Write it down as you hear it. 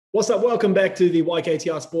What's up? Welcome back to the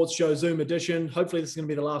YKTR Sports Show Zoom edition. Hopefully this is going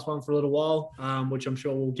to be the last one for a little while, which I'm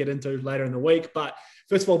sure we'll get into later in the week. But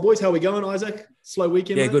first of all, boys, how are we going, Isaac? Slow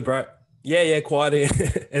weekend, Yeah, mate? good, bro. Yeah, quiet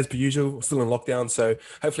as per usual. Still in lockdown, so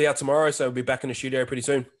hopefully out tomorrow. So we'll be back in the studio pretty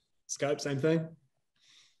soon. Scope, same thing.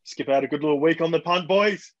 Skip out a good little week on the punt,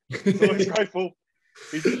 boys. He's always grateful.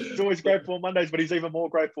 He's always grateful on Mondays, but he's even more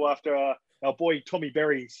grateful after our boy Tommy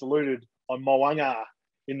Berry saluted on Moanga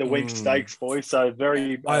in the week stakes, boys. So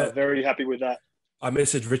very happy with that. I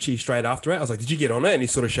messaged Richie straight after it. I was like, did you get on it? And he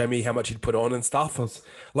sort of showed me how much he'd put on and stuff. I was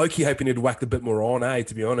low-key hoping he'd whacked a bit more on,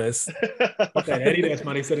 to be honest. Got that Adidas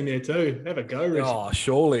money sitting there too. Have a go, Richie. Oh,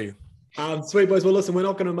 surely. Sweet boys. Well, listen, we're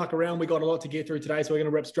not going to muck around. We got a lot to get through today, so we're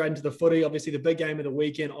going to rip straight into the footy. Obviously, the big game of the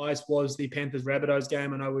weekend, Ice, was the Panthers Rabbitohs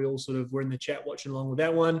game. I know we all sort of were in the chat watching along with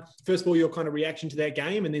that one. First of all, your kind of reaction to that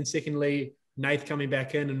game, and then secondly, Nath coming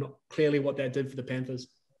back in and clearly what that did for the Panthers.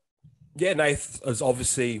 Yeah, Nath is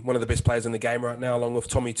obviously one of the best players in the game right now, along with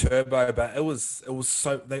Tommy Turbo. But it was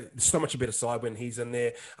so much a better side when he's in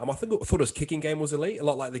there. I thought his kicking game was elite, a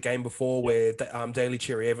lot like the game before, where Daly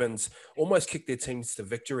Cherry Evans almost kicked their teams to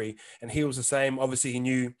victory, and he was the same. Obviously, he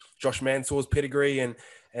knew Josh Mansell's pedigree, and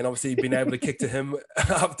obviously been able to kick to him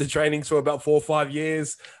after trainings for about 4 or 5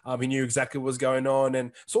 years. He knew exactly what was going on,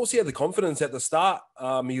 and Saucy had the confidence at the start.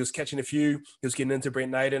 He was catching a few, he was getting into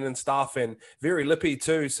Brent Naden and stuff, and very lippy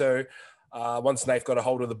too. So once Nath got a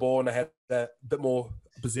hold of the ball and they had a bit more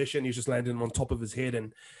possession, he was just landing on top of his head,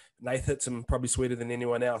 and Nath hits him probably sweeter than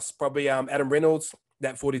anyone else. Probably Adam Reynolds,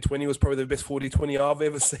 that 40-20 was probably the best 40-20 I've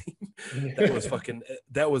ever seen.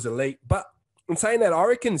 That was elite. But in saying that, I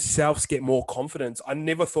reckon Souths get more confidence. I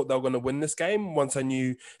never thought they were going to win this game once I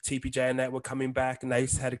knew TPJ and that were coming back and they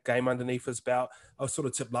had a game underneath his belt. I was sort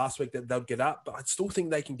of tipped last week that they'd get up, but I still think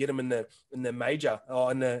they can get them in the major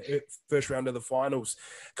or in the first round of the finals.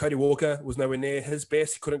 Cody Walker was nowhere near his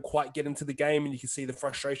best. He couldn't quite get into the game, and you can see the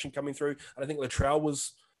frustration coming through. And I think Latrell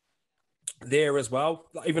was there as well.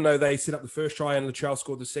 Even though they set up the first try and Latrell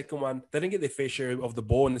scored the second one, they didn't get their fair share of the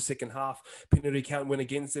ball in the second half. Penalty count went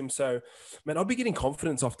against them. So, man, I'll be getting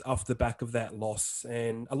confidence off the back of that loss.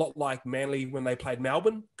 And a lot like Manly when they played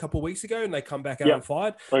Melbourne a couple of weeks ago and they come back out and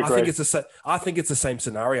fired. I think it's the same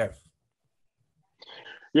scenario.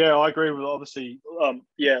 Yeah, I agree with obviously.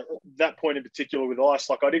 That point in particular with Ice.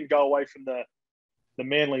 Like, I didn't go away from the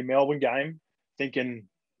Manly Melbourne game thinking,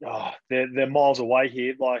 they're miles away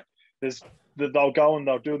here. Like, they'll go and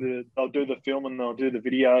they'll do the film and they'll do the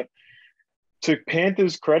video. To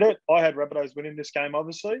Panthers' credit, I had Rabbitohs winning this game,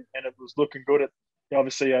 obviously, and it was looking good in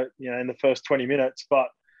the first 20 minutes. But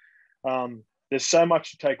there's so much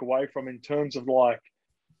to take away from in terms of, like,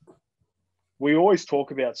 we always talk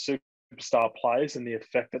about superstar players and the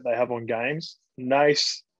effect that they have on games.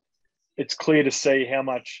 Nath, it's clear to see how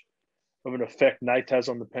much of an effect Nath has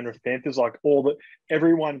on the Penrith Panthers. Like,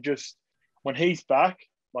 everyone just, when he's back,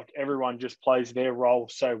 like, everyone just plays their role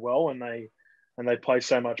so well and they play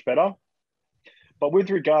so much better. But with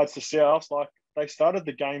regards to South, like, they started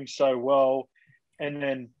the game so well, and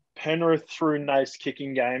then Penrith through Nate's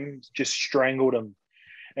kicking game just strangled them.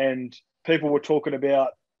 And people were talking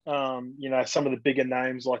about, some of the bigger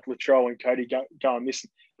names like Latrell and Cody going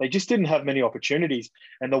missing. They just didn't have many opportunities.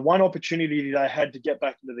 And the one opportunity they had to get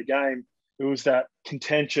back into the game, it was that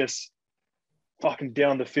contentious fucking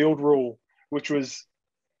down the field rule, which was,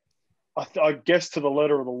 I guess, to the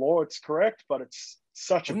letter of the law, it's correct, but it's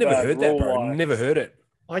such a bad rule. I've never heard that, bro. I've never heard it.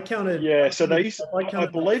 I counted. Yeah, so I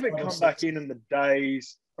believe it come back in the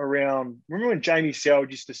days around. Remember when Jamie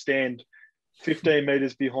Soward used to stand 15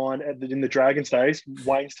 metres behind in the Dragons days,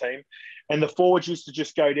 Wayne's team, and the forwards used to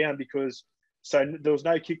just go down because there was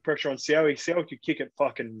no kick pressure on Soward. Soward could kick it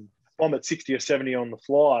fucking bomb at 60 or 70 on the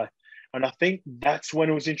fly. And I think that's when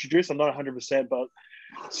it was introduced. I'm not 100%, but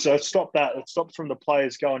so it stopped that. It stopped from the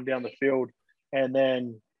players going down the field and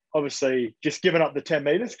then obviously just giving up the 10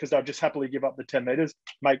 metres because they'll just happily give up the 10 metres,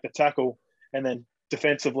 make the tackle, and then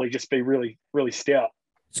defensively just be really, really stout.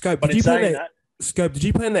 Scope, did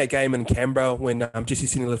you play in that game in Canberra when Jesse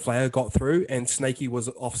Sinelaflea got through and Snakey was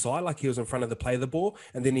offside, like he was in front of the play of the ball,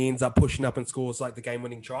 and then he ends up pushing up and scores like the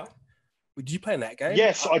game-winning try? Did you play in that game?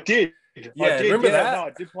 Yes, I did. Yeah, I did. Remember that? No, I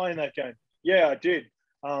did play in that game. Yeah, I did.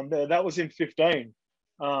 That was in 15.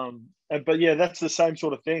 But yeah, that's the same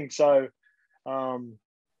sort of thing. So,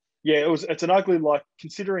 it's an ugly, like,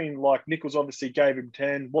 considering like Nichols obviously gave him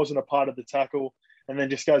 10, wasn't a part of the tackle, and then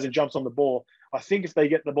just goes and jumps on the ball. I think if they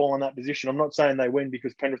get the ball in that position, I'm not saying they win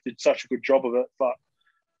because Penrith did such a good job of it, but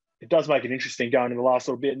it does make it interesting going in the last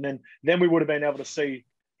little bit. And then we would have been able to see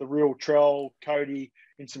the real Trell, Cody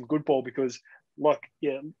in some good ball because, like,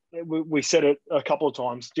 we said it a couple of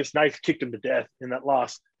times, just Nath kicked him to death in that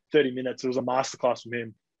last 30 minutes. It was a masterclass from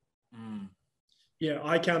him. Mm. Yeah,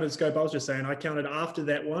 I counted Scope. I was just saying, I counted after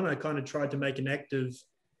that one. I kind of tried to make an active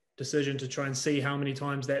decision to try and see how many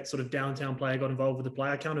times that sort of downtown player got involved with the play.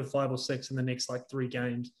 I counted 5 or 6 in the next like 3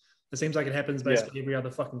 games. It seems like it happens basically every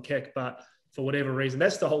other fucking kick, but for whatever reason,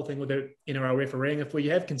 that's the whole thing with the NRL refereeing. If we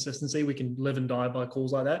have consistency, we can live and die by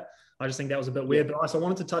calls like that. I just think that was a bit weird. But I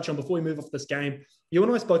wanted to touch on, before we move off this game, you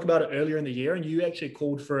and I spoke about it earlier in the year, and you actually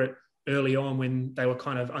called for it early on when they were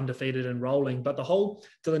kind of undefeated and rolling. But the whole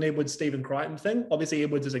Dylan Edwards, Stephen Crichton thing, obviously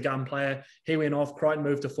Edwards is a gun player. He went off, Crichton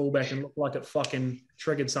moved to fullback and looked like it fucking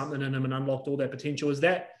triggered something in him and unlocked all that potential. Is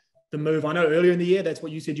that the move? I know earlier in the year, that's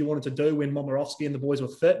what you said you wanted to do when Momorowski and the boys were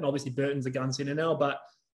fit. And obviously Burton's a gun center now. But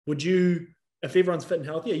would you, if everyone's fit and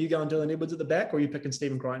healthy, are you going Dylan Edwards at the back, or are you picking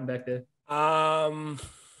Stephen Crichton back there? I'd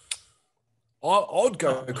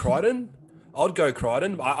go Crichton.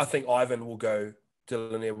 I think Ivan will go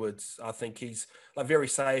Dylan Edwards. I think he's like very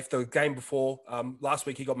safe. The game before, last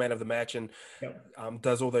week he got man of the match and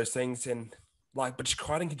does all those things. And like, but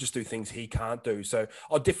Crichton can just do things he can't do. So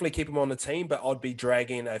I'll definitely keep him on the team, but I'd be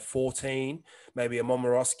dragging a 14, maybe a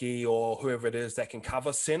Momorowski or whoever it is that can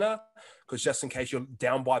cover center, because just in case you're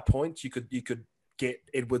down by points, you could get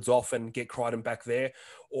Edwards off and get Crichton back there.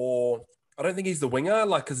 Or I don't think he's the winger,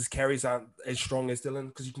 like, because his carries aren't as strong as Dylan,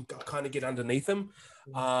 because you can kind of get underneath him.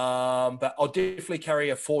 But I'll definitely carry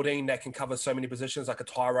a 14 that can cover so many positions, like a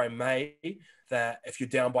Tyrone May, that if you're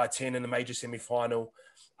down by 10 in the major semi-final,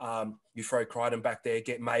 you throw Crichton back there,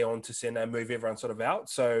 get May on to center, move everyone sort of out.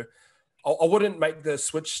 So I wouldn't make the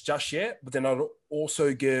switch just yet, but then I'd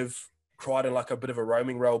also give Crichton like a bit of a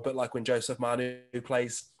roaming role, but like when Joseph Manu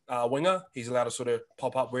plays winger, he's allowed to sort of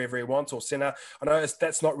pop up wherever he wants, or center. I know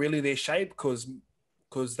that's not really their shape because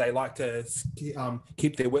they like to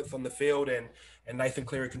keep their width on the field, and Nathan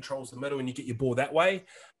Cleary controls the middle and you get your ball that way.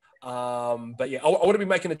 But yeah, I wouldn't be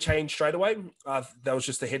making a change straight away. That was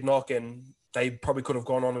just a head knock and they probably could have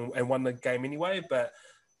gone on and won the game anyway, but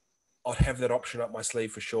I'd have that option up my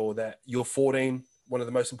sleeve for sure, that you're 14, one of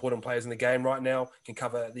the most important players in the game right now, can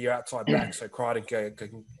cover the outside back, so Crichton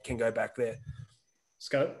can go back there.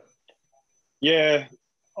 Scope? Yeah,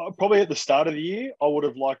 probably at the start of the year, I would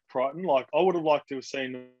have liked Crichton. Like, I would have liked to have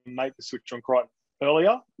seen them make the switch on Crichton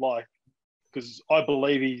earlier, like, because I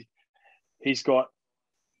believe he's got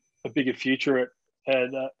a bigger future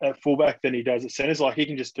at fullback than he does at centres. Like, he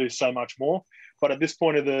can just do so much more. But at this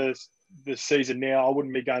point of the season now, I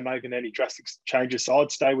wouldn't be making any drastic changes. So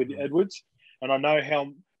I'd stay with Edwards. And I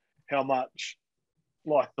know how much,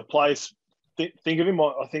 like, the players think of him.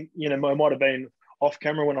 I think, it might have been off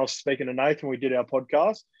camera when I was speaking to Nathan, we did our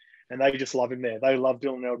podcast, and they just love him there. They love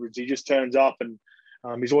Dylan Edwards. He just turns up and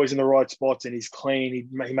he's always in the right spots and he's clean.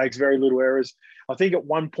 He makes very little errors. I think at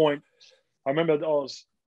one point, I remember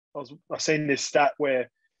I seen this stat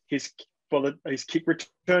where his kick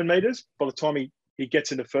return meters by the time he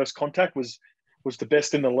gets into first contact was the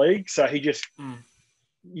best in the league. So he just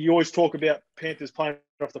you always talk about Panthers playing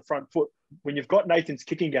off the front foot. When you've got Nathan's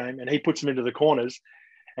kicking game and he puts them into the corners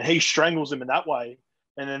and he strangles them in that way,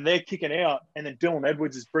 and then they're kicking out, and then Dylan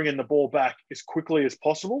Edwards is bringing the ball back as quickly as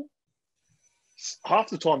possible, half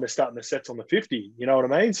the time they're starting their sets on the 50. You know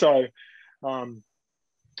what I mean? So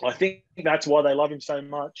I think that's why they love him so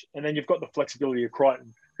much. And then you've got the flexibility of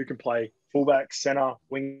Crichton, who can play fullback, centre,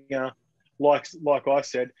 winger. Like I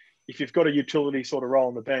said, if you've got a utility sort of role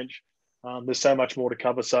on the bench, there's so much more to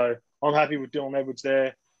cover. So I'm happy with Dylan Edwards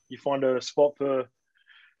there. You find a spot for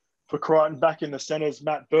Crichton back in the centres.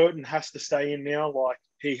 Matt Burton has to stay in now. Like,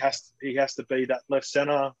 he has to be that left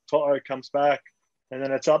centre. Toto comes back. And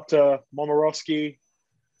then it's up to Momorowski,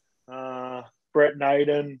 Brett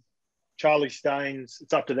Naden, Charlie Staines.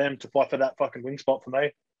 It's up to them to fight for that fucking wing spot for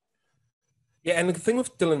me. Yeah, and the thing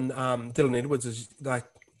with Dylan Edwards is, like,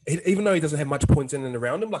 even though he doesn't have much points in and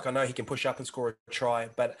around him, like, I know he can push up and score a try,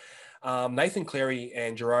 but Nathan Cleary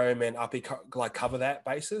and Jerome and Uppy cover that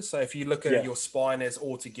basis. So if you look at your spine as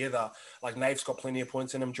all together, like, Nave's got plenty of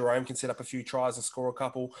points in him. Jerome can set up a few tries and score a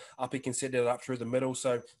couple. Uppy can set it up through the middle.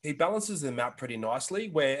 So he balances them out pretty nicely,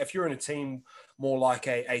 where if you're in a team more like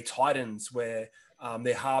a Titans, where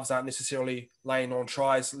their halves aren't necessarily laying on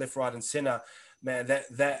tries left, right, and center, man,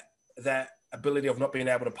 that ability of not being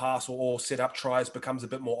able to pass or set up tries becomes a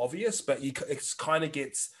bit more obvious, but it kind of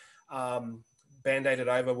gets band-aided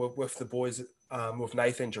over with the boys, with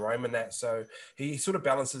Nathan, Jerome and that. So he sort of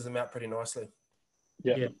balances them out pretty nicely.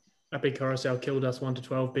 Yeah. Uppy Coruscant killed us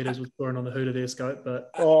 1-12 betters with scoring on the Hooter there, Scope. But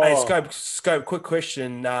hey, Scope, quick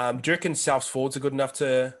question. Do you reckon South's forwards are good enough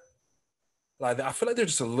to... Like, I feel like they're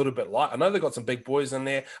just a little bit light. I know they've got some big boys in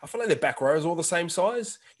there. I feel like their back row is all the same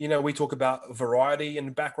size. We talk about variety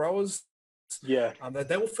in back rowers. Yeah.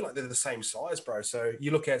 They all feel like they're the same size, bro. So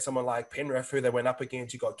you look at someone like Penrith, who they went up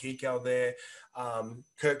against. You got Kikau there,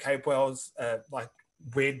 Kurt Capewell's like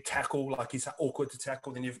weird tackle, like he's awkward to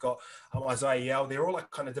tackle. Then you've got Isaiah Yao. They're all like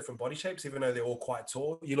kind of different body shapes, even though they're all quite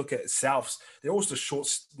tall. You look at Souths, they're also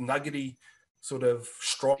short, nuggety, sort of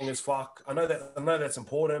strong as fuck. I know that's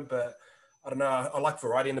important, but I don't know. I like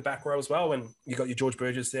variety in the back row as well. And you got your George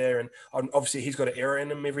Burgess there, and obviously he's got an error in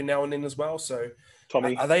him every now and then as well. So,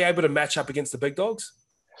 Tommy, are they able to match up against the big dogs?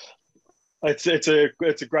 It's a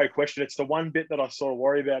great question. It's the one bit that I sort of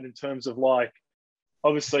worry about in terms of like,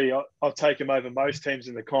 obviously I'll take him over most teams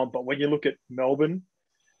in the comp, but when you look at Melbourne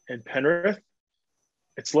and Penrith,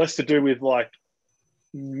 it's less to do with like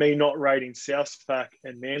me not rating South's pack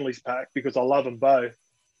and Manly's pack because I love them both.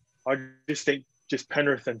 I just think just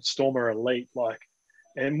Penrith and Storm are elite. Like,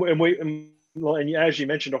 and as you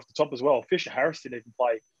mentioned off the top as well, Fisher Harris didn't even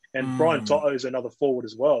play, and Brian Toto is another forward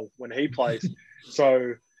as well when he plays.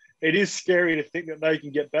 So it is scary to think that they can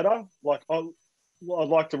get better. Like I'd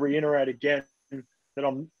like to reiterate again that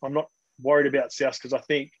I'm not worried about South because I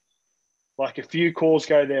think like a few calls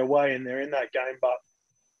go their way and they're in that game. But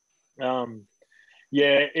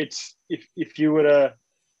yeah, it's if you were to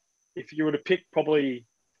pick probably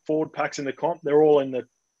forward packs in the comp, they're all in the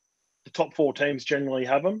top 4 teams generally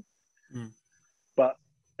have them. But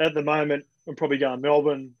at the moment, I'm probably going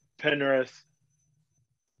Melbourne, Penrith,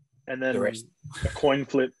 and then a coin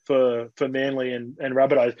flip for Manly and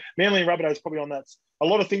Rabbitohs. Manly and Rabbitohs probably on that. A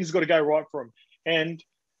lot of things have got to go right for them. And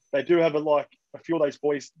they do have a few of those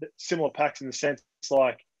boys, similar packs in the sense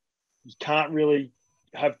like you can't really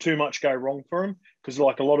have too much go wrong for them because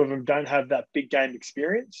like a lot of them don't have that big game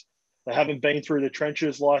experience. They haven't been through the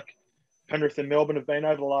trenches like Penrith and Melbourne have been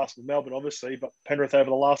over the last, Melbourne obviously, but Penrith over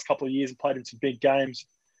the last couple of years have played in some big games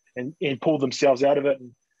and pulled themselves out of it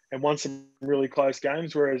and won some really close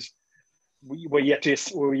games, whereas we're yet to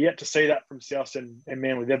see that from South and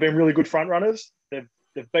Manly. They've been really good front runners. They've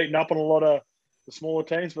beaten up on a lot of the smaller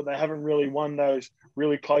teams, but they haven't really won those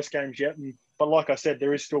really close games yet. But like I said,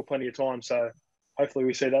 there is still plenty of time. So hopefully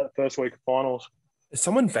we see that the first week of finals. Is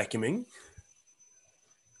someone vacuuming?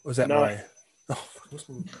 Or is that no. Oh,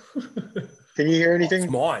 can you hear anything,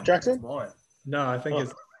 it's mine. Jackson? It's mine. No, I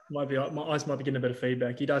think my eyes might be getting a bit of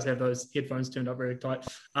feedback. He does have those headphones turned up very tight.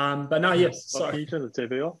 But no, yes. Sorry. Can you turn the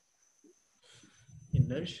TV off?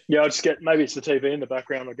 English. Yeah, I'll just get, maybe it's the TV in the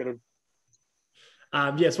background. I'll get it.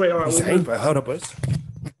 Yes, wait, all right. Hold up, boys.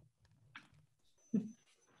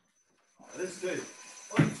 This dude.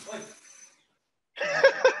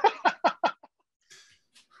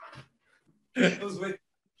 It was with.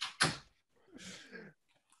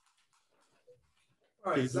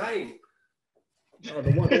 All right, Zane. Oh,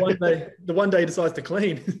 the one day he decides to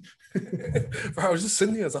clean. Bro, I was just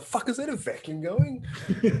sitting there. I was like, "Fuck, is that a vacuum going?"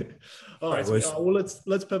 All right. Well,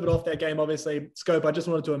 let's pivot off that game. Obviously, Scope. I just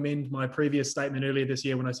wanted to amend my previous statement earlier this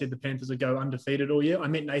year when I said the Panthers would go undefeated all year. I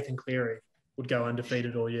meant Nathan Cleary would go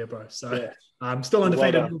undefeated all year, bro. So yeah. Still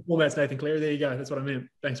undefeated in formats, Nathan Cleary. There you go. That's what I meant.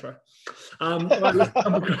 Thanks, bro.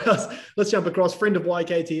 Right, let's jump across. Friend of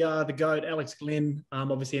YKTR, the GOAT, Alex Glenn,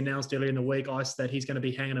 obviously announced earlier in the week, Ice, that he's going to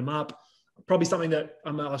be hanging him up. Probably something that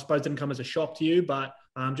I suppose didn't come as a shock to you, but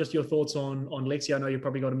just your thoughts on Lexi. I know you've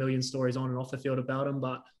probably got a million stories on and off the field about him,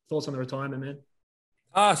 but thoughts on the retirement, man?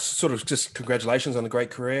 Sort of just congratulations on a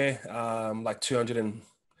great career. Like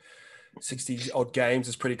 260 odd games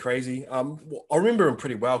is pretty crazy. I remember him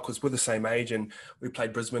pretty well because we're the same age and we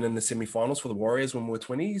played Brisbane in the semi-finals for the Warriors when we were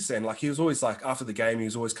 20s. And like he was always like after the game, he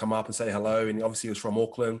was always come up and say hello. And obviously he was from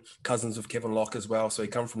Auckland, cousins of Kevin Locke as well. So he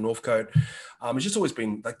come from Northcote. He's just always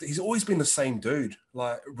been like he's always been the same dude,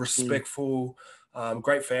 like respectful.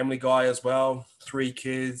 Great family guy as well. 3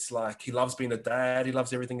 kids. Like he loves being a dad. He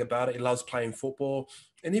loves everything about it. He loves playing football.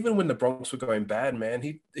 And even when the Bronx were going bad, man,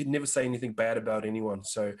 he'd never say anything bad about anyone.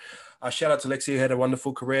 So shout out to Lexi, who had a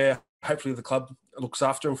wonderful career. Hopefully the club looks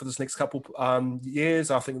after him for this next couple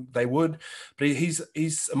years. I think they would. But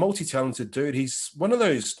he's a multi-talented dude. He's one of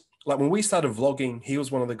those, like when we started vlogging, he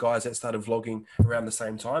was one of the guys that started vlogging around the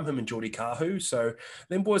same time, him and Geordie Kahu. So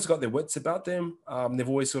them boys got their wits about them. They've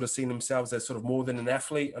always sort of seen themselves as sort of more than an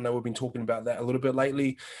athlete. I know we've been talking about that a little bit lately,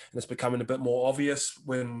 and it's becoming a bit more obvious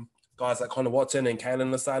when guys like Connor Watson and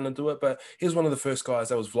Kalen are starting to do it. But he's one of the first guys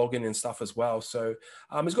that was vlogging and stuff as well. So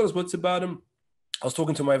he's got his wits about him. I was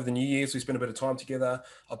talking to him over the New Year's. We spent a bit of time together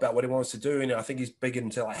about what he wants to do. And I think he's big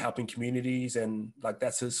into like helping communities and like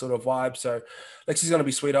that's his sort of vibe. So Lexi's going to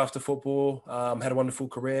be sweet after football. Had a wonderful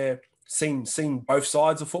career. Seen both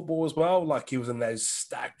sides of football as well. Like he was in those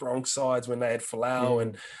stacked Bronx sides when they had Falau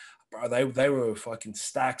and bro, they were fucking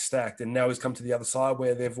stacked. And now he's come to the other side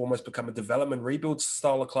where they've almost become a development rebuild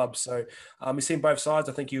style of club. So he's seen both sides.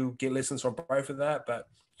 I think you'll get lessons from both of that. But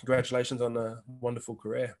congratulations on a wonderful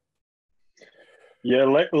career. Yeah,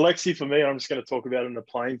 Lexi for me, I'm just going to talk about it in a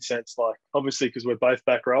plain sense. Like, obviously, because we're both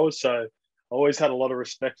back rowers, so I always had a lot of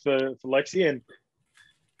respect for Lexi.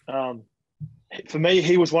 And for me,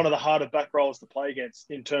 he was one of the harder back rowers to play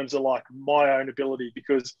against in terms of like my own ability,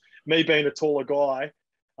 because me being a taller guy,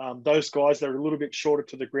 those guys, they're a little bit shorter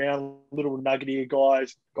to the ground, little nuggetier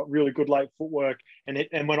guys, got really good late footwork.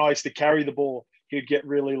 And when I used to carry the ball, he'd get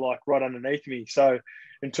really like right underneath me. So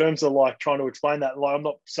in terms of like trying to explain that, like, I'm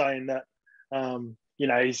not saying that,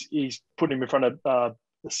 he's putting him in front of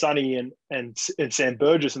Sonny and Sam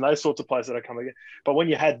Burgess and those sorts of players that are coming in. But when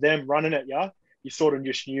you had them running at you, you sort of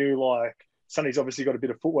just knew like Sonny's obviously got a bit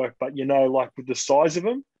of footwork, but like with the size of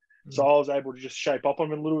him. So I was able to just shape up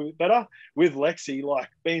on him a little bit better. With Lexi, like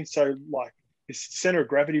being so like his center of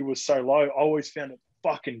gravity was so low, I always found it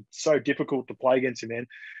fucking so difficult to play against him, man.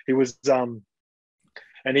 He was and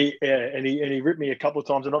he ripped me a couple of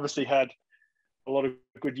times, and obviously had a lot of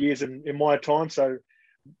good years in my time. So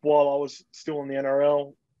while I was still in the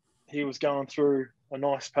NRL, he was going through a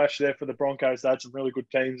nice patch there for the Broncos. They had some really good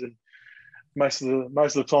teams, and most of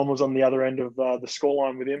the time was on the other end of the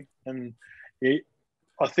scoreline with him. And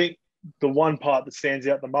I think the one part that stands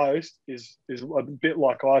out the most is a bit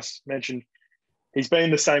like I mentioned. He's been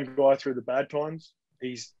the same guy through the bad times.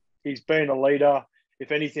 He's been a leader.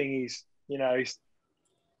 If anything, he's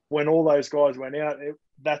when all those guys went out,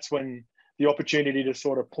 that's when the opportunity to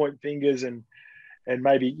sort of point fingers and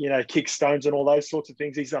maybe, kick stones and all those sorts of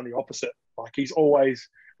things, he's done the opposite. Like, he's always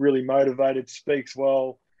really motivated, speaks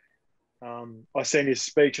well. I seen his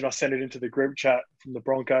speech and I sent it into the group chat from the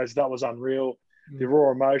Broncos. That was unreal. The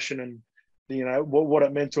raw emotion and, what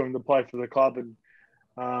it meant to him to play for the club.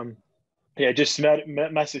 And, just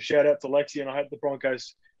massive shout out to Lexi. And I hope the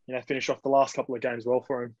Broncos, finish off the last couple of games well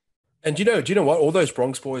for him. And do you know what? All those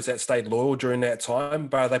Bronx boys that stayed loyal during that time,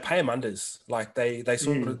 bro, they pay them unders. Like they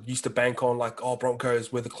sort of used to bank on like, oh,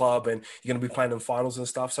 Broncos, we're the club and you're going to be playing in finals and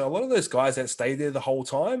stuff. So a lot of those guys that stayed there the whole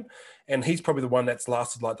time, and he's probably the one that's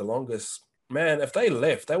lasted like the longest. Man, if they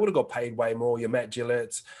left, they would have got paid way more. Your Matt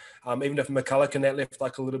Gillett's, even if McCulloch and that left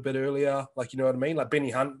like a little bit earlier, like, you know what I mean? Like Benny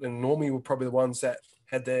Hunt and Normie were probably the ones that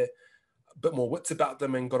had their bit more wits about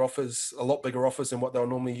them and got offers, a lot bigger offers than what they were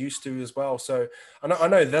normally used to as well. So I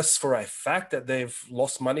know this for a fact that they've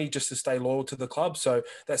lost money just to stay loyal to the club. So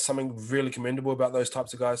that's something really commendable about those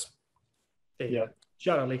types of guys. Yeah.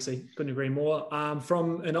 Shout out, Lexi. Couldn't agree more.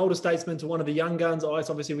 From an older statesman to one of the young guns,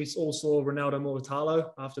 obviously we all saw Ronaldo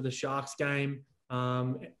Mulitalo after the Sharks game.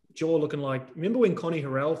 Jaw looking like, remember when Connie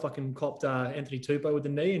Harrell fucking copped Anthony Tupou with the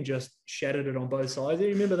knee and just shattered it on both sides? Do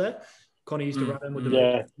you remember that? Connie used to run in with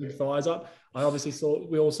the big thighs up. We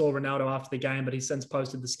all saw Ronaldo after the game, but he's since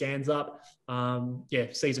posted the scans up.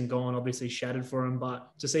 Season gone, obviously shattered for him.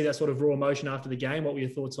 But to see that sort of raw emotion after the game, what were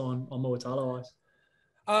your thoughts on Mulitalo?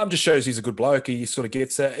 Just shows he's a good bloke. He sort of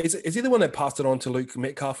gets it. Is he the one that passed it on to Luke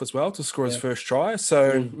Metcalf as well to score his first try?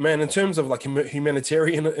 So, man, in terms of like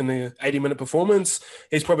humanitarian in the 80-minute performance,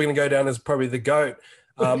 he's probably going to go down as probably the GOAT.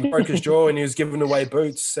 Broke his jaw and he was giving away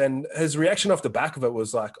boots, and his reaction off the back of it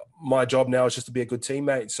was like, my job now is just to be a good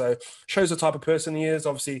teammate. So shows the type of person he is.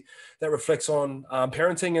 Obviously that reflects on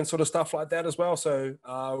parenting and sort of stuff like that as well. So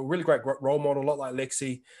really great role model, a lot like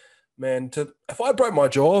Lexi, man. If I broke my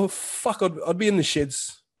jaw, fuck, I'd be in the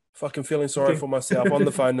sheds fucking feeling sorry for myself on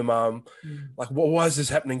the phone to mum, like, why is this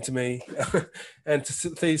happening to me? And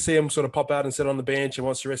to see him sort of pop out and sit on the bench and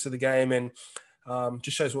watch the rest of the game, and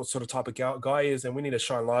just shows what sort of type of guy he is, and we need to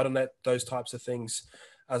shine light on those types of things,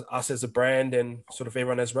 us as a brand and sort of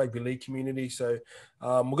everyone as rugby league community. So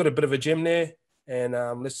we've got a bit of a gem there, and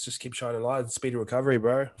let's just keep shining light. Speedy recovery,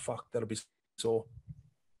 bro. Fuck, that'll be sore.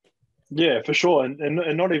 Yeah, for sure,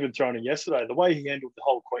 and not even throwing it yesterday. The way he handled the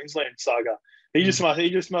whole Queensland saga, he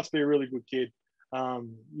just must be a really good kid.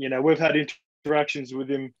 We've had interactions with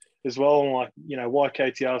him as well, on like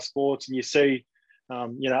YKTR Sports, and you see.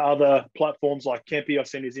 Other platforms like Kempy, I've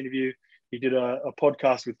seen his interview. He did a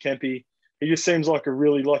podcast with Kempy. He just seems like a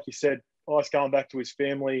really, like you said, nice going back to his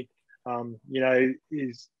family.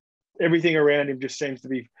 Everything around him just seems to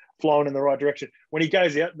be flowing in the right direction. When he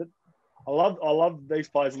goes out, I love these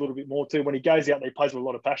players a little bit more too. When he goes out, he plays with a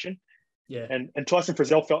lot of passion. Yeah. And Tyson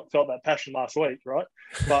Frizzell felt that passion last week, right?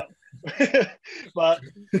 But but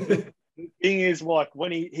the thing is, like,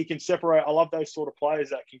 when he can separate, I love those sort of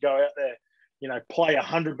players that can go out there, play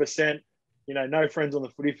 100%, no friends on the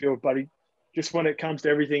footy field, but just when it comes to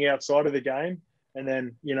everything outside of the game and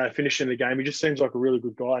then, finishing the game, he just seems like a really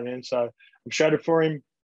good guy, man. So I'm shattered for him.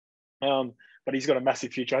 But he's got a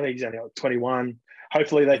massive future. I think he's only like 21.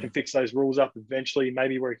 Hopefully they can fix those rules up eventually,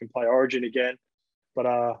 maybe where he can play Origin again.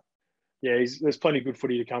 But there's plenty of good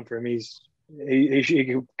footy to come for him. He's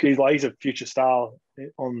a future star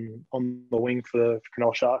on the wing for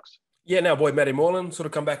Cronulla Sharks. Yeah, now boy Matty Moreland sort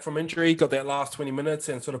of come back from injury, got that last 20 minutes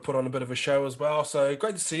and sort of put on a bit of a show as well. So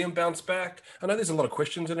great to see him bounce back. I know there's a lot of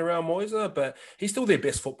questions in around Moiser, but he's still their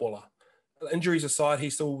best footballer. Injuries aside,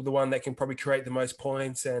 he's still the one that can probably create the most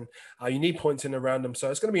points, and you need points in around him. So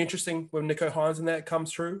it's going to be interesting when Nico Hines and that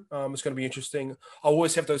comes through. It's going to be interesting. I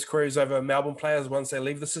always have those queries over Melbourne players once they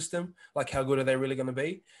leave the system, like how good are they really going to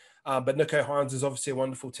be? But Nico Hines is obviously a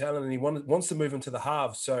wonderful talent, and he wants to move into the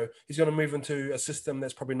halves. So he's going to move into a system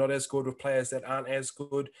that's probably not as good with players that aren't as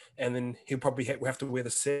good. And then he'll probably have to wear the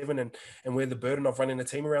 7 and wear the burden of running a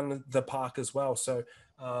team around the park as well. So,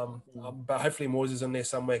 but hopefully Moyes is in there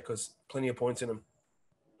somewhere because plenty of points in him.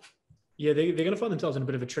 Yeah, they're going to find themselves in a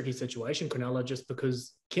bit of a tricky situation, Cronulla, just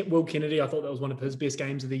because Will Kennedy, I thought that was one of his best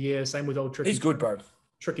games of the year. Same with old Tricky. He's good, bro.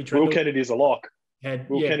 Tricky Trindle. Will Kennedy's a lock.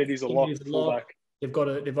 Kennedy's a lock. Fullback.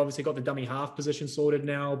 They've obviously got the dummy half position sorted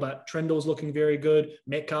now, but Trindle's looking very good.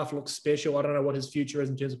 Metcalf looks special. I don't know what his future is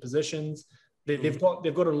in terms of positions. They've got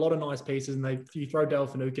a lot of nice pieces, and if you throw Dale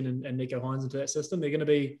Finucane and Nico Hines into that system, they're going to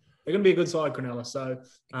be a good side, Cronulla. So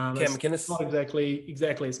Cam McInnes. It's not exactly.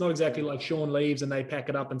 It's not exactly like Sean leaves and they pack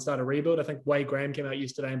it up and start a rebuild. I think Wade Graham came out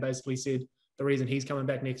yesterday and basically said the reason he's coming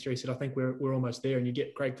back next year, he said, I think we're almost there, and you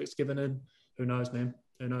get Craig Fitzgibbon in. Who knows, man?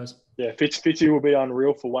 Who knows? Yeah, Fitzy will be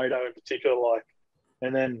unreal for Wado in particular.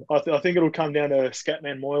 And then I think it'll come down to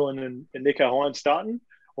Scatman Moylan and Nico Hines starting,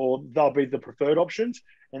 or they'll be the preferred options.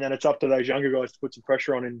 And then it's up to those younger guys to put some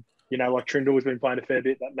pressure on. And, like Trindle has been playing a fair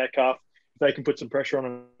bit, that Metcalf, if they can put some pressure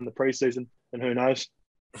on in the preseason, then who knows?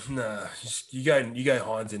 No, you go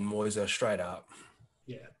Hines and Moiser straight up.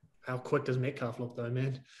 Yeah. How quick does Metcalf look though,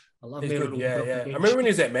 man? I love him. Yeah. I remember when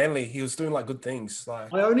he was at Manly, he was doing like good things.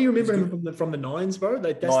 Like I only remember him from the Nines, bro.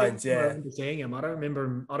 That's Nines, yeah. I remember seeing him. I don't remember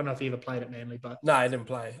him. I don't know if he ever played at Manly, but no, he didn't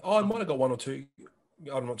play. Oh, I might have got 1 or 2.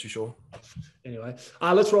 I'm not too sure. Anyway,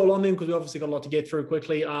 let's roll on then because we obviously got a lot to get through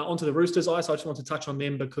quickly. Onto the Roosters ice. I just want to touch on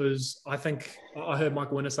them because I think I heard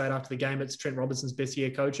Michael Winner say it after the game. It's Trent Robinson's best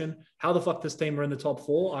year coaching. How the fuck this team are in the top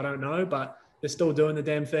 4, I don't know, but they're still doing the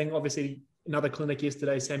damn thing. Obviously, another clinic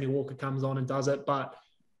yesterday, Sammy Walker comes on and does it. But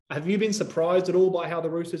have you been surprised at all by how the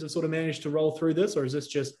Roosters have sort of managed to roll through this, or is this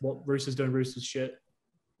just what Roosters doing Roosters shit?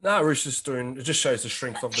 No, Roosters doing it just shows the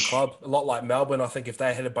strength of the club. A lot like Melbourne, I think if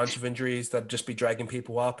they had a bunch of injuries, they'd just be dragging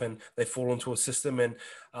people up and they fall into a system and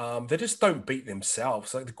they just don't beat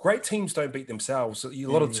themselves. Like the great teams don't beat themselves. A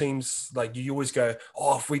lot of teams, like you always go,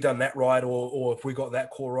 oh, if we done that right or if we got that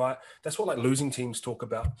core right. That's what like losing teams talk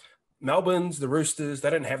about. Melbourne's, the Roosters, they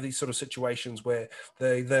don't have these sort of situations where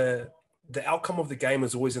the outcome of the game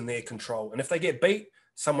is always in their control. And if they get beat,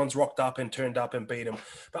 someone's rocked up and turned up and beat them.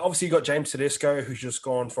 But obviously you got James Tedesco, who's just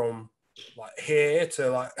gone from like hair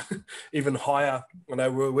to like even higher. I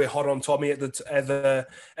know we're hot on Tommy at the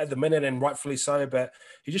minute, and rightfully so. But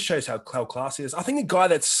he just shows how classy he is. I think the guy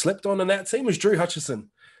that slipped on in that team was Drew Hutchison.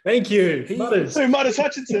 Thank you, Mutters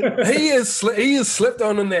Hutchinson. he is slipped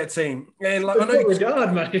on in that team, and like I know,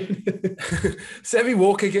 regard, mate. Sammy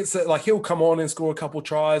Walker gets it. Like he'll come on and score a couple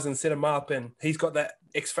tries and set him up, and he's got that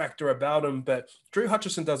X factor about him. But Drew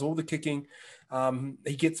Hutchison does all the kicking.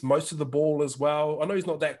 He gets most of the ball as well. I know he's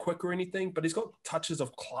not that quick or anything, but he's got touches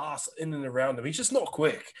of class in and around him. He's just not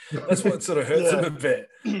quick. That's what sort of hurts him a bit.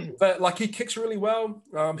 But like he kicks really well.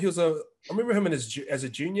 I remember him as a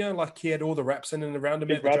junior. Like he had all the raps in and around him.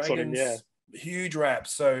 Big at the Dragons, huge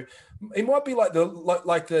raps. So he might be like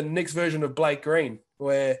the next version of Blake Green,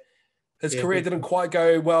 where his career didn't quite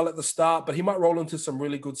go well at the start, but he might roll into some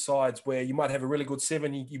really good sides where you might have a really good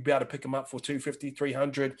 7. You'd be able to pick him up for 250,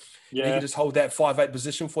 300. Yeah. He can just hold that 5'8"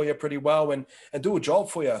 position for you pretty well and do a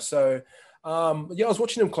job for you. So, I was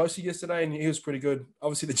watching him closely yesterday and he was pretty good.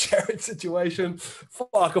 Obviously, the Jared situation, fuck,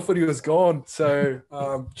 I thought he was gone. So,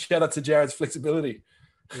 shout out to Jared's flexibility.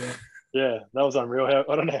 Yeah, that was unreal.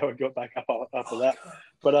 I don't know how he got back up after that.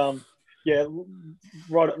 But,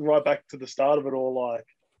 right back to the start of it all, like,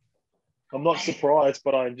 I'm not surprised,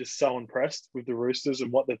 but I'm just so impressed with the Roosters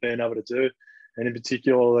and what they've been able to do. And in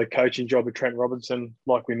particular, the coaching job of Trent Robinson,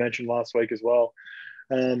 like we mentioned last week as well.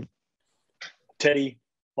 Teddy,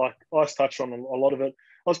 like I touched on a lot of it.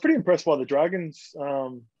 I was pretty impressed by the Dragons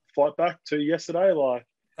fight back too yesterday. Like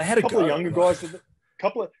they had a couple of younger guys,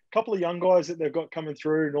 couple of young guys that they've got coming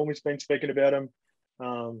through. Normie's been speaking about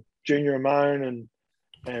them. Junior Amon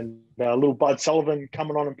and little Bud Sullivan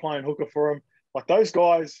coming on and playing hooker for them. Like those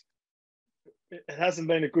guys, it hasn't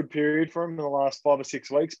been a good period for them in the last 5 or 6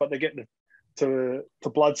 weeks, but they're getting to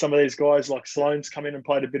blood some of these guys. Like Sloane's come in and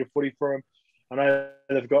played a bit of footy for them. I know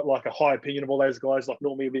they've got like a high opinion of all those guys. Like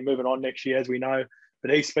normally he'll be moving on next year, as we know,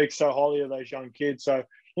 but he speaks so highly of those young kids. So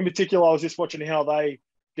in particular, I was just watching how they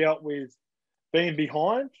dealt with being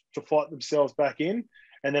behind to fight themselves back in,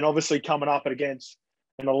 and then obviously coming up against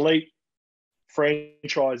an elite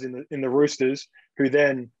franchise in the Roosters, who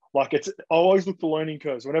then like I always look for learning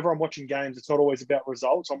curves. Whenever I'm watching games, it's not always about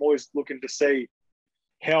results. I'm always looking to see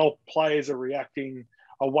how players are reacting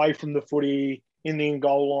away from the footy, in the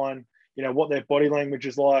in-goal line, you know, what their body language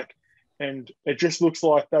is like. And it just looks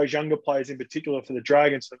like those younger players in particular for the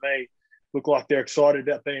Dragons, for me, look like they're excited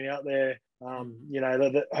about being out there. You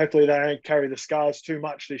know, hopefully they don't carry the scars too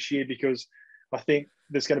much this year, because I think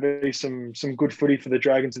there's going to be some good footy for the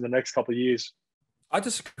Dragons in the next couple of years. I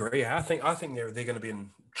disagree. I think they're going to be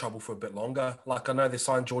in trouble for a bit longer. Like I know they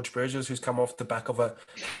signed George Burgess, who's come off the back of a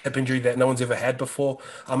hip injury that no one's ever had before.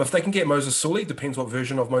 If they can get Moses Sully, depends what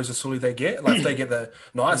version of Moses Sully they get. Like if they get the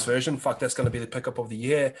nice version, fuck, that's going to be the pickup of the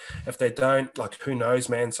year. If they don't, like who knows,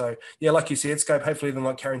 man. So yeah, like you said, Scope, hopefully they're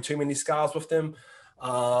not carrying too many scars with them.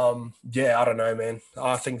 Yeah, I don't know, man.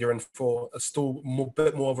 I think they're in for a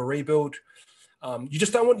bit more of a rebuild. You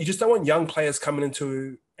just don't want young players coming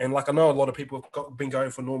into, and like I know a lot of people have been going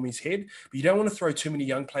for Normie's head, but you don't want to throw too many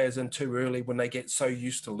young players in too early when they get so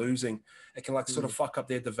used to losing. It can sort of fuck up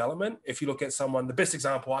their development. If you look at someone, the best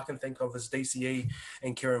example I can think of is DCE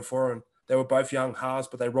and Kieran Foran. They were both young halves,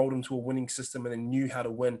 but they rolled into a winning system and they knew how to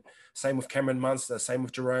win. Same with Cameron Munster, same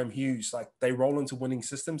with Jerome Hughes. Like they roll into winning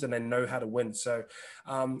systems and they know how to win. So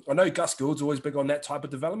I know Gus Gould's always big on that type of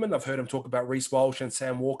development. I've heard him talk about Reece Walsh and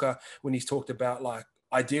Sam Walker when he's talked about like,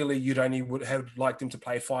 ideally, you'd only would have liked him to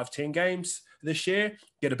play 5-10 games this year,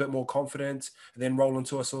 get a bit more confidence, and then roll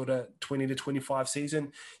into a sort of 20 to 25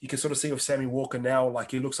 season. You can sort of see with Sammy Walker now,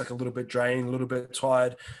 like he looks like a little bit drained, a little bit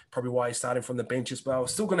tired, probably why he's starting from the bench as well.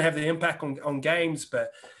 Still going to have the impact on games,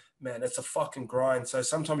 but man, it's a fucking grind. So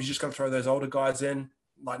sometimes you just got to throw those older guys in,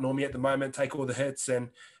 like Normie at the moment, take all the hits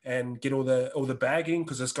and get all the bagging,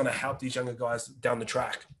 because it's going to help these younger guys down the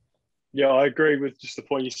track. Yeah, I agree with just the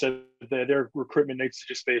point you said there. Their recruitment needs to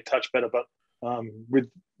just be a touch better. But with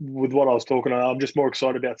what I was talking about, I'm just more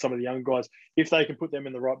excited about some of the young guys if they can put them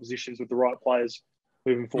in the right positions with the right players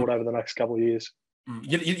moving forward over the next couple of years.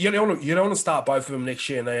 You don't want to start both of them next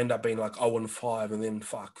year and they end up being like 0-5, and then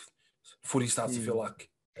footy starts to feel like.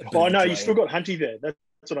 Oh no, you still got Hunty there. That's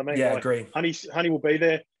what I mean. Yeah, I agree. Honey will be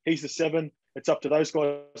there. He's the 7. It's up to those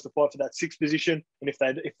guys to fight for that 6 position, and if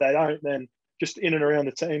they don't, then just in and around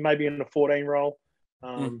the team, maybe in the 14 role.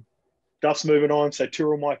 Duff's moving on, so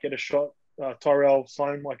Tyrrell might get a shot. Tyrell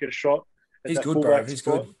Sloan might get a shot. He's good, bro. He's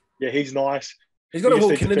good. Yeah, he's nice. He's got a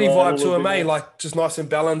Will Kennedy vibe to him, eh? Like just nice and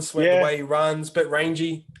balanced with the way he runs, bit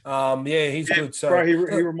rangy. Yeah, he's good. So, bro, he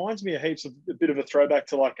reminds me of heaps of a bit of a throwback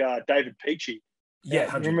to like David Peachey.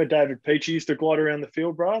 Yeah, remember David Peachey used to glide around the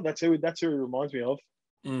field, bro? That's who he reminds me of.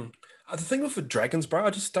 The thing with the Dragons, bro, I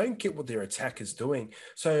just don't get what their attack is doing.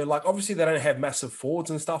 So, like, obviously they don't have massive forwards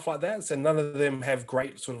and stuff like that. So none of them have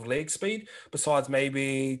great sort of leg speed, besides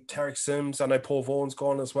maybe Tarek Sims. I know Paul Vaughan's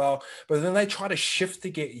gone as well. But then they try to shift to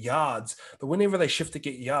get yards. But whenever they shift to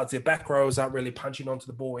get yards, their back rows aren't really punching onto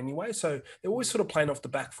the ball anyway. So they're always sort of playing off the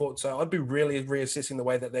back foot. So I'd be really reassessing the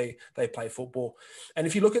way that they play football. And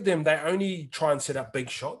if you look at them, they only try and set up big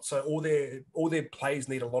shots. So all their plays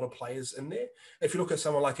need a lot of players in there. If you look at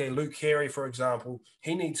someone like a Luke Carey, for example,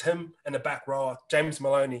 he needs him in the back rower. James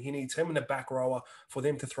Maloney, he needs him in the back rower for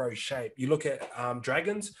them to throw shape. You look at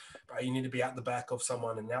Dragons, bro, you need to be out the back of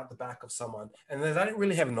someone and out the back of someone. And they don't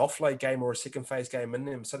really have an offload game or a second phase game in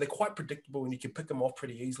them. So they're quite predictable and you can pick them off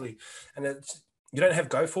pretty easily. And you don't have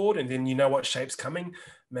go forward and then you know what shape's coming.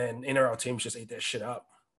 Man, NRL teams just eat that shit up.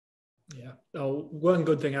 Yeah. Oh, one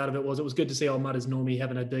good thing out of it was good to see old Mutters Normie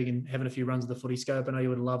having a dig and having a few runs of the footy scope. I know you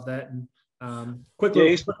would love that. And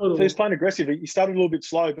he's playing aggressive. He started a little bit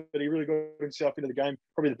slow, but he really got himself into the game,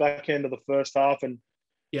 probably the back end of the first half. And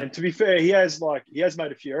to be fair, he has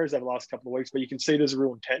made a few errors over the last couple of weeks, but you can see there's a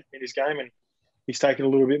real intent in his game, and he's taken a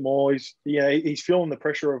little bit more. He's feeling the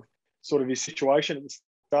pressure of sort of his situation at the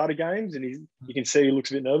start of games, and you can see he looks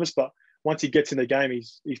a bit nervous. But once he gets in the game,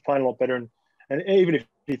 he's playing a lot better. And even if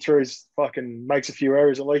he makes a few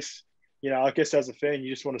errors, at least. You know, I guess as a fan,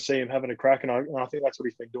 you just want to see him having a crack, and I think that's what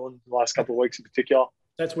he's been doing the last couple of weeks in particular.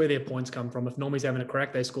 That's where their points come from. If Normie's having a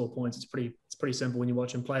crack, they score points. It's pretty simple when you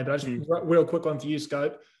watch him play. But I just real quick one for you,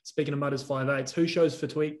 Scope. Speaking of Mutters 5'8", who shows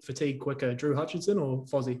fatigue quicker, Drew Hutchison or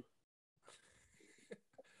Fozzie?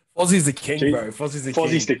 Fozzie's the king, bro. Fozzie's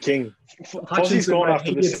the king. Fozzie's gone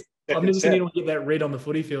after this. I've never seen anyone get that red on the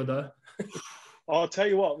footy field, though. I'll tell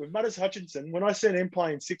you what, with Matters Hutchison, when I seen him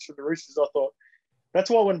playing 6 for the Roosters, I thought, that's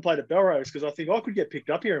why I went and played at Belrose, because I think I could get picked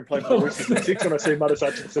up here and play for the Roosters at 6 when I see Matters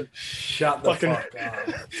Hutchison. Shut the fuck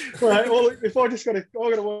up. Well, if I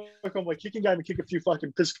got to work on my kicking game and kick a few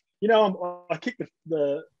fucking, because I kick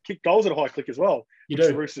the kick goals at a high click as well, which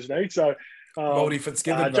the Roosters need. So, Moldy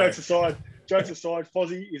Fitzgibbon, jokes aside,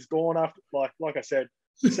 Fozzie is gone after, like I said,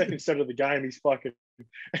 the second set of the game. He's fucking.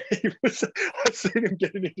 I've seen him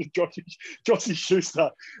getting into Joshy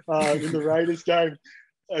Schuster in the Raiders game.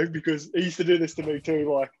 Because he used to do this to me too.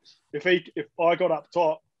 Like if I got up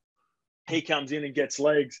top, he comes in and gets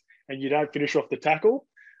legs, and you don't finish off the tackle.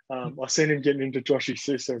 I seen him getting into Joshy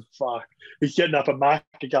Schuster, and fuck, he's getting up a mark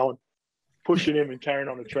and going, pushing him and carrying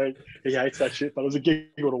on a treat. He hates that shit, but it was a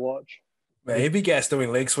giggle to watch. Man, he'd be gas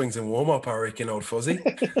doing leg swings and warm up, I reckon, old Fozzie.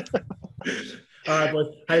 All right, boys.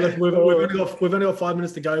 Hey, look, we've only got 5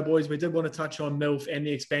 minutes to go, boys. We did want to touch on MILF and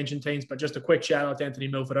the expansion teams, but just a quick shout out to Anthony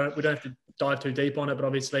Milf. We don't have to dive too deep on it, but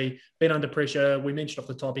obviously been under pressure. We mentioned off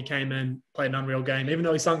the top, he came in, played an unreal game. Even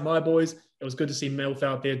though he sunk my boys, it was good to see Milf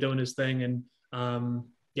out there doing his thing. And I'm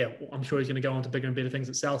sure he's going to go on to bigger and better things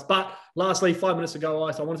at South. But lastly, 5 minutes ago,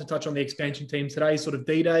 I wanted to touch on the expansion team today, sort of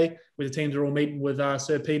D-Day, where the teams are all meeting with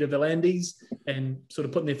Sir Peter V'landys and sort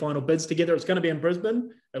of putting their final bids together. It's going to be in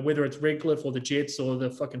Brisbane, whether it's Redcliffe or the Jets or the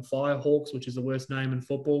fucking Firehawks, which is the worst name in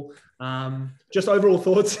football. Just overall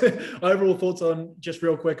thoughts on, just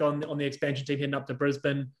real quick on the expansion team heading up to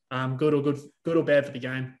Brisbane. Good or bad for the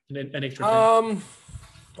game? An extra thing.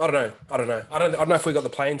 I don't know. I don't know if we got the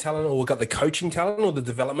playing talent or we got the coaching talent or the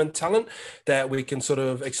development talent that we can sort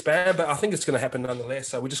of expand, but I think it's going to happen nonetheless.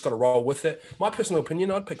 So we just got to roll with it. My personal opinion,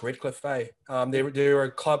 I'd pick Redcliffe. They're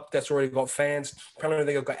a club that's already got fans. Apparently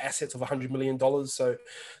they've got assets of $100 million. So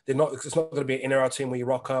it's not going to be an NRL team where you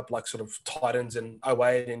rock up like sort of Titans and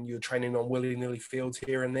 08 and you're training on willy-nilly fields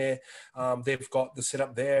here and there. They've got the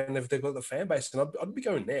setup there and they've got the fan base, and I'd be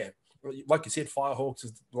going there. Like you said, Firehawks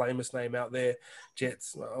is the lamest name out there.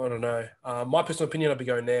 Jets, I don't know. My personal opinion, I'd be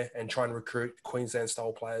going there and trying to recruit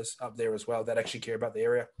Queensland-style players up there as well that actually care about the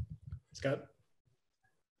area. Let's go.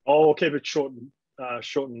 I'll keep it short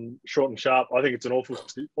and sharp. I think it's an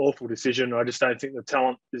awful decision. I just don't think the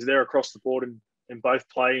talent is there across the board in both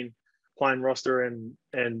playing roster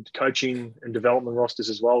and coaching and development rosters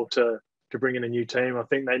as well to bring in a new team. I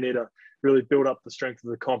think they need to really build up the strength of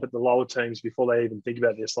the comp at the lower teams before they even think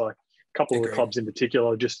about this. Like a couple of the clubs in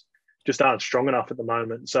particular just aren't strong enough at the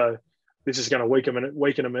moment. So this is going to weaken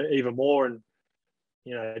them even more. And,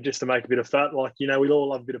 just to make a bit of fat, we all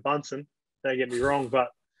love a bit of Bunsen, don't get me wrong, but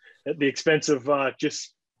at the expense of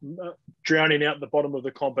just drowning out the bottom of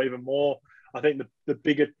the comp even more, I think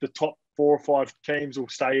the top 4 or 5 teams will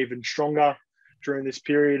stay even stronger during this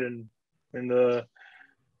period, and the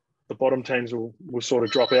bottom teams will sort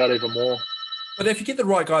of drop out even more. But if you get the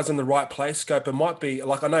right guys in the right place, Scope, it might be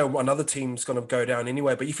like, I know another team's going to go down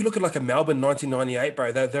anyway, but if you look at like a Melbourne 1998,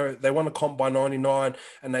 bro, they won a comp by 99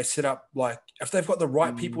 and they set up like, if they've got the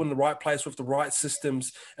right people in the right place with the right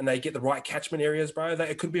systems and they get the right catchment areas, bro,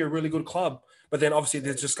 it could be a really good club. But then obviously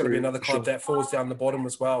there's just going to be another club that falls down the bottom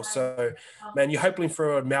as well. So, man, you're hoping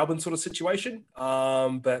for a Melbourne sort of situation.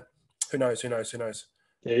 But who knows?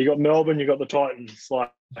 Yeah, you got Melbourne, you got the Titans.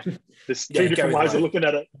 Like, there's two different ways of looking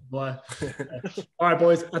at it. All right,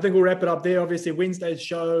 boys. I think we'll wrap it up there. Obviously, Wednesday's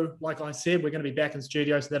show, like I said, we're going to be back in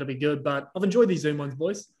studio, so that'll be good. But I've enjoyed these Zoom ones,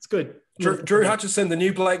 boys. It's good. Drew Hutchison, the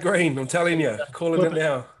new Blake Green. I'm telling you, calling it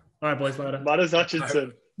now. All right, boys. Later. Matters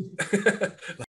Hutchison.